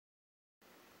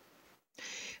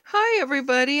Hi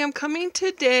everybody, I'm coming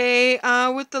today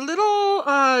with a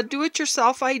little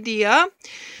do-it-yourself idea.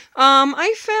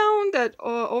 I found that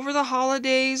over the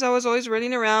holidays I was always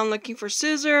running around looking for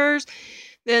scissors,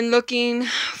 then looking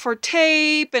for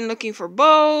tape and looking for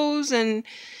bows and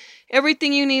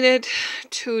everything you needed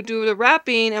to do the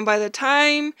wrapping, and by the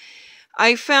time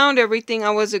I found everything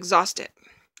I was exhausted.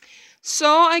 So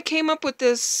I came up with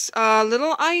this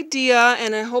little idea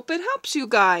and I hope it helps you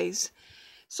guys.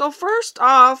 So first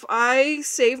off, I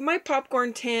save my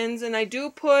popcorn tins and I do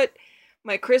put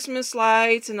my Christmas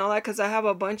lights and all that because I have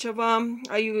a bunch of them.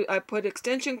 I put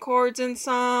extension cords in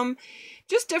some,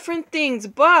 just different things.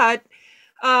 But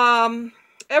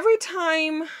every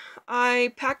time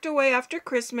I packed away after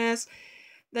Christmas,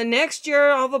 the next year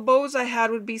all the bows I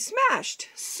had would be smashed.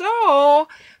 So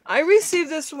I received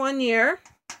this one year,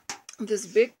 this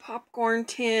big popcorn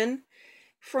tin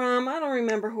from, I don't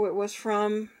remember who it was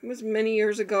from. It was many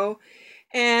years ago.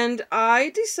 And I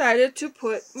decided to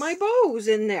put my bows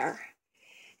in there.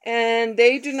 And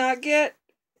they do not get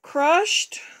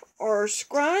crushed or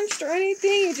scrunched or anything.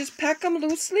 You just pack them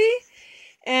loosely.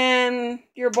 And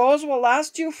your bows will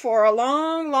last you for a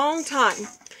long, long time.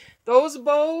 Those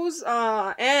bows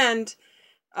and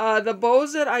the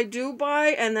bows that I do buy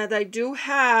and that I do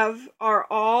have are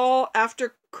all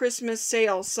after Christmas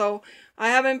sales. So I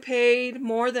haven't paid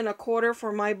more than a quarter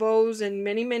for my bows in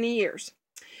many, many years.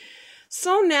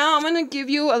 So now I'm going to give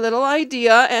you a little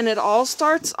idea, and it all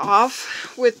starts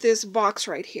off with this box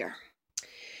right here.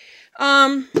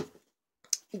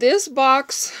 This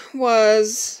box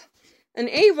was an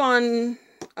Avon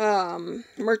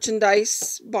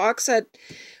merchandise box that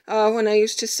when I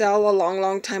used to sell a long,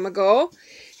 long time ago.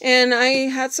 And I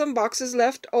had some boxes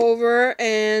left over,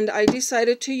 and I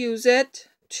decided to use it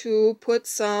to put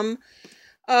some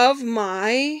of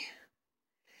my,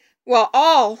 well,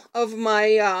 all of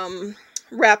my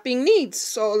wrapping needs.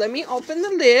 So let me open the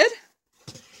lid,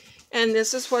 and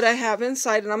this is what I have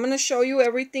inside, and I'm going to show you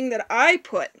everything that I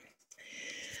put.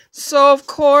 So of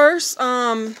course,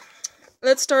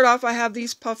 let's start off. I have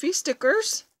these puffy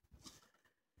stickers,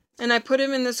 and I put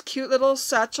them in this cute little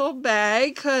satchel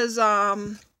bag because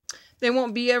they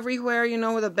won't be everywhere, you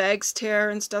know, where the bags tear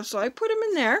and stuff. So I put them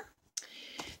in there.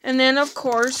 And then, of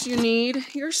course, you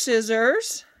need your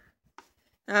scissors.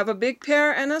 I have a big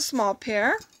pair and a small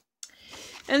pair.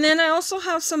 And then I also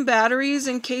have some batteries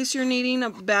in case you're needing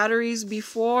batteries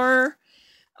before,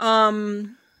 you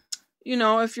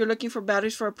know, if you're looking for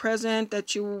batteries for a present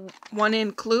that you want to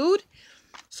include.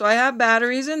 So I have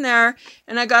batteries in there.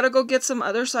 And I got to go get some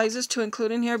other sizes to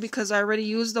include in here because I already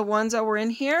used the ones that were in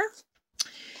here.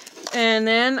 And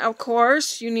then, of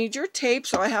course, you need your tape.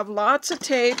 So I have lots of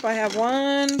tape. I have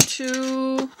 1,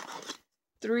 2,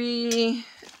 3,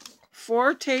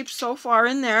 4 tapes so far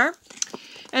in there.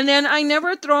 And then I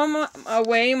never throw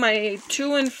away my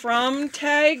to and from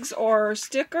tags or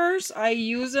stickers. I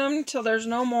use them till there's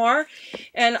no more.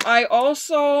 And I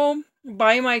also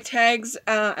buy my tags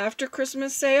after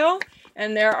Christmas sale.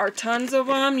 And there are tons of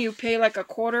them. You pay like a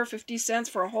quarter, 50 cents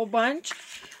for a whole bunch.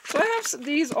 So I have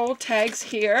these old tags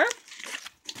here,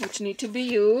 which need to be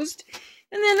used.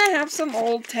 And then I have some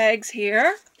old tags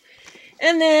here.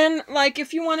 And then, like,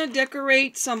 if you want to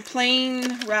decorate some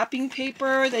plain wrapping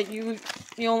paper, that you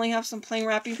only have some plain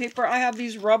wrapping paper, I have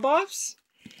these rub-offs.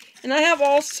 And I have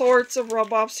all sorts of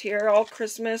rub-offs here, all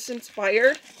Christmas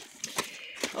inspired.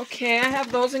 Okay, I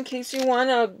have those in case you want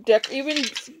to even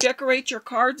decorate your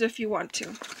cards if you want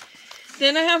to.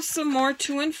 Then I have some more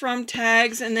to and from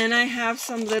tags, and then I have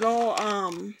some little,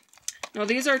 no,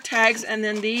 these are tags, and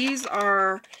then these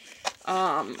are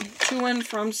to and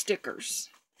from stickers.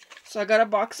 So I got a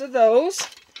box of those.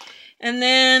 And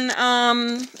then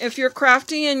if you're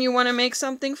crafty and you want to make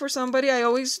something for somebody, I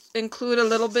always include a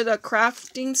little bit of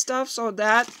crafting stuff. So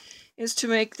that is to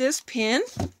make this pin.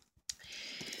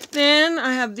 Then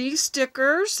I have these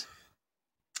stickers.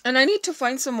 And I need to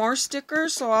find some more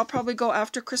stickers, so I'll probably go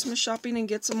after Christmas shopping and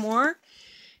get some more.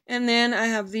 And then I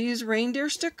have these reindeer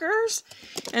stickers.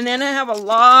 And then I have a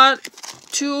lot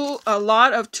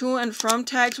of to and from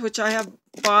tags, which I have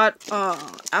bought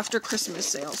after Christmas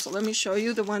sale. So let me show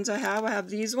you the ones I have. I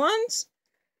have these ones.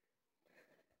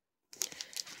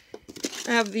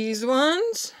 I have these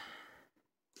ones.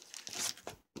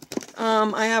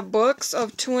 I have books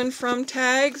of to and from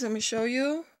tags. Let me show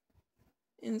you.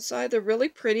 Inside, they're really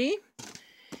pretty.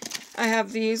 I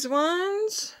have these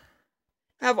ones.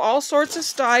 I have all sorts of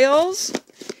styles.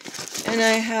 And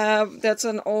I have, that's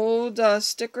an old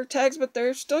sticker tags, but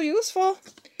they're still useful.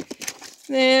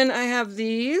 Then I have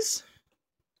these.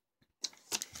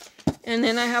 And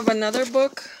then I have another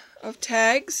book of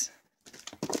tags.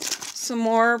 some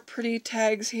more pretty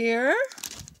tags here.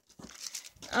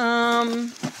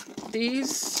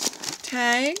 These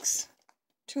tags,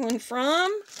 to and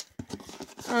from.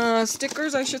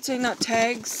 Stickers, I should say, not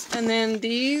tags. And then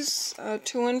these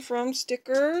to and from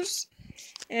stickers.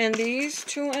 And these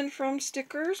to and from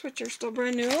stickers, which are still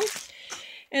brand new.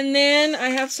 And then I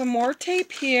have some more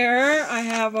tape here. I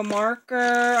have a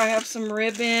marker. I have some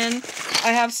ribbon.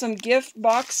 I have some gift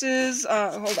boxes.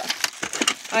 Hold on.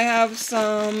 I have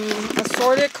some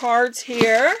assorted cards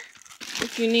here.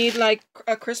 If you need like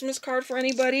a Christmas card for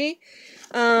anybody.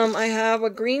 I have a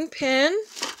green pen.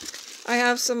 I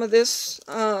have some of this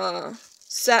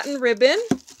satin ribbon.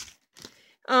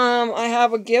 I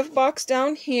have a gift box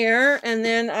down here. And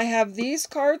then I have these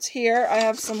cards here. I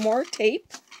have some more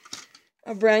tape.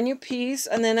 A brand new piece.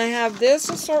 And then I have this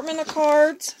assortment of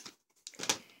cards.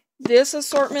 This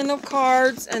assortment of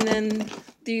cards. And then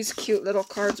these cute little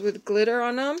cards with glitter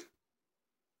on them.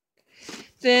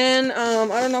 Then,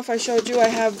 I don't know if I showed you, I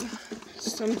have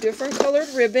some different colored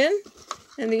ribbon.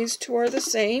 And these two are the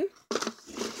same.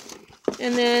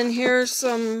 And then here's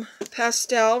some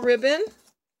pastel ribbon.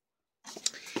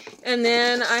 And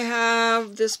then I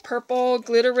have this purple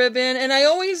glitter ribbon. And I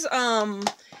always,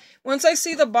 once I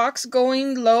see the box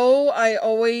going low, I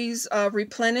always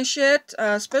replenish it.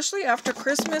 Especially after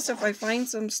Christmas, if I find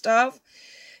some stuff,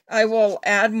 I will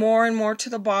add more and more to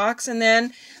the box. And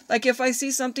then, like, if I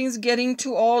see something's getting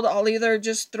too old, I'll either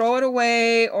just throw it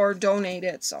away or donate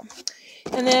it. So,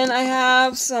 and then I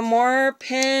have some more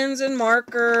pens and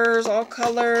markers, all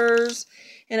colors.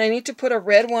 And I need to put a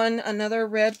red one, another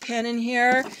red pen in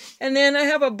here. And then I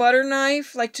have a butter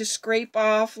knife, like to scrape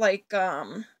off, like,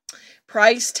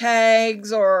 price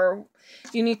tags, or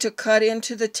you need to cut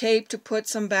into the tape to put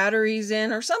some batteries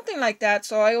in or something like that.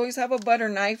 So I always have a butter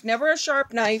knife, never a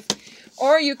sharp knife.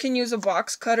 Or you can use a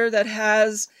box cutter that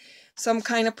has some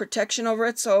kind of protection over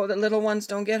it so the little ones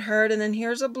don't get hurt. And then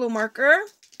here's a blue marker.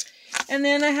 And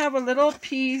then I have a little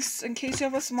piece, in case you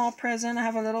have a small present, I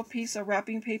have a little piece of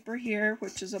wrapping paper here,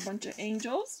 which is a bunch of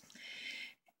angels.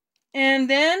 And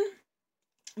then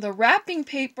the wrapping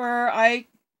paper, I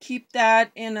keep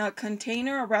that in a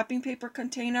container, a wrapping paper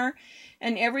container.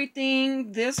 And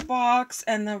everything, this box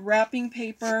and the wrapping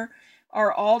paper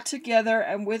are all together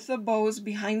and with the bows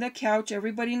behind the couch.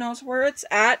 Everybody knows where it's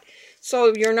at.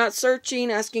 So you're not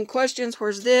searching, asking questions,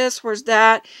 where's this, where's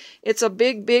that. It's a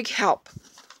big, big help.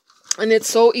 And it's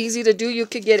so easy to do. You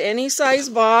could get any size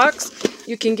box.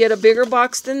 You can get a bigger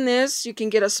box than this. You can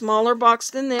get a smaller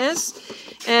box than this.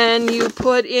 And you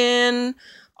put in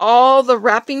all the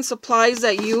wrapping supplies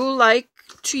that you like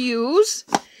to use.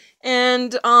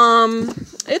 And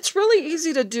it's really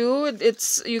easy to do.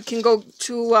 You can go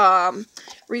to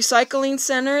recycling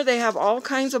center. They have all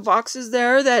kinds of boxes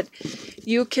there that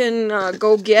you can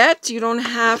go get. You don't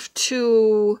have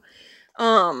to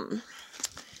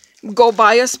go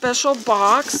buy a special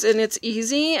box, and it's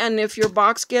easy. And if your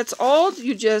box gets old,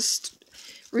 you just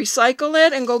recycle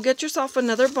it and go get yourself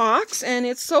another box. And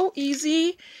it's so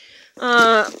easy,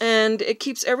 and it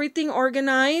keeps everything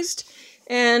organized.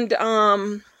 And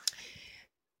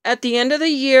at the end of the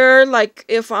year, like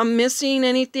if I'm missing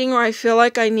anything or I feel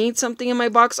like I need something in my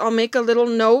box, I'll make a little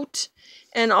note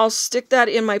and I'll stick that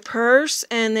in my purse,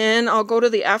 and then I'll go to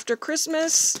the after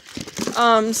Christmas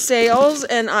sales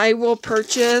and I will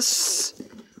purchase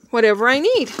whatever I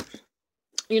need.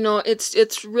 You know,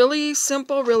 it's really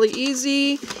simple, really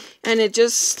easy, and it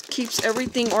just keeps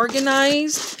everything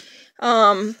organized.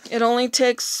 It only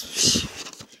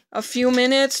takes a few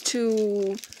minutes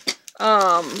to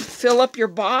fill up your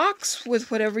box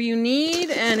with whatever you need,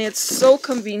 and it's so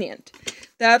convenient.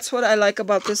 That's what I like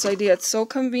about this idea. It's so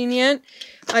convenient.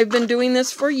 I've been doing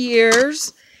this for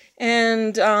years,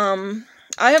 and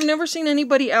I have never seen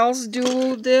anybody else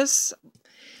do this,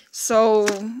 so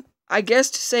I guess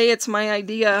to say it's my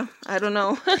idea, I don't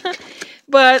know.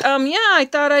 But yeah, I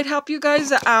thought I'd help you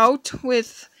guys out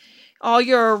with all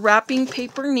your wrapping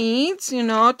paper needs, you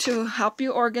know, to help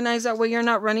you organize. That way you're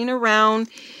not running around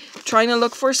trying to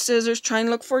look for scissors, trying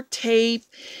to look for tape,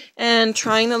 and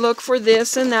trying to look for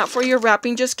this and that for your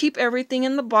wrapping. Just keep everything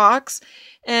in the box,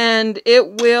 and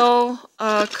it will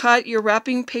cut your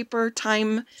wrapping paper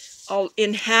time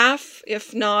in half,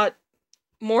 if not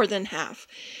more than half.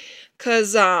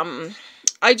 Because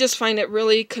I just find it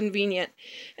really convenient.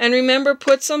 And remember,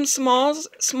 put some small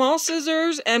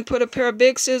scissors and put a pair of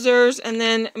big scissors, and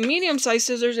then medium-sized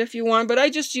scissors if you want. But I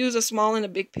just use a small and a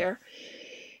big pair.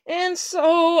 And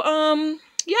so,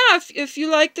 yeah, if you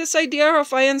like this idea, or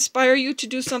if I inspire you to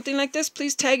do something like this,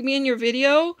 please tag me in your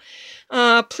video.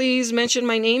 Please mention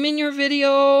my name in your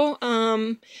video.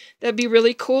 That'd be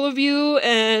really cool of you.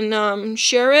 And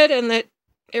share it and let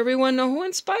everyone know who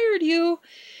inspired you.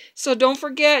 So don't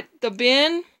forget the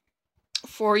bin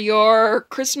for your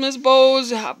Christmas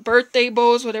bows, birthday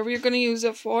bows, whatever you're going to use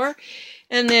it for.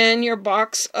 And then your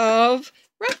box of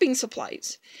wrapping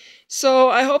supplies. So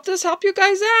I hope this helped you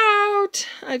guys out.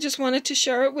 I just wanted to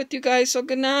share it with you guys. So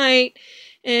good night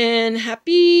and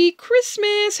happy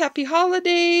Christmas, happy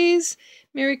holidays,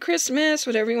 Merry Christmas,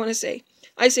 whatever you want to say.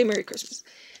 I say Merry Christmas.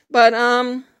 But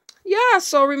yeah,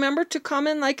 so remember to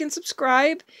comment, like, and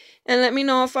subscribe, and let me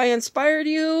know if I inspired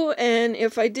you, and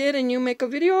if I did and you make a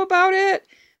video about it,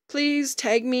 please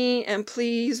tag me and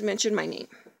please mention my name.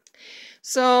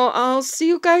 So I'll see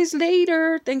you guys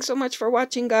later. Thanks so much for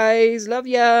watching, guys. Love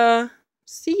ya.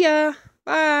 See ya.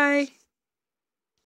 Bye.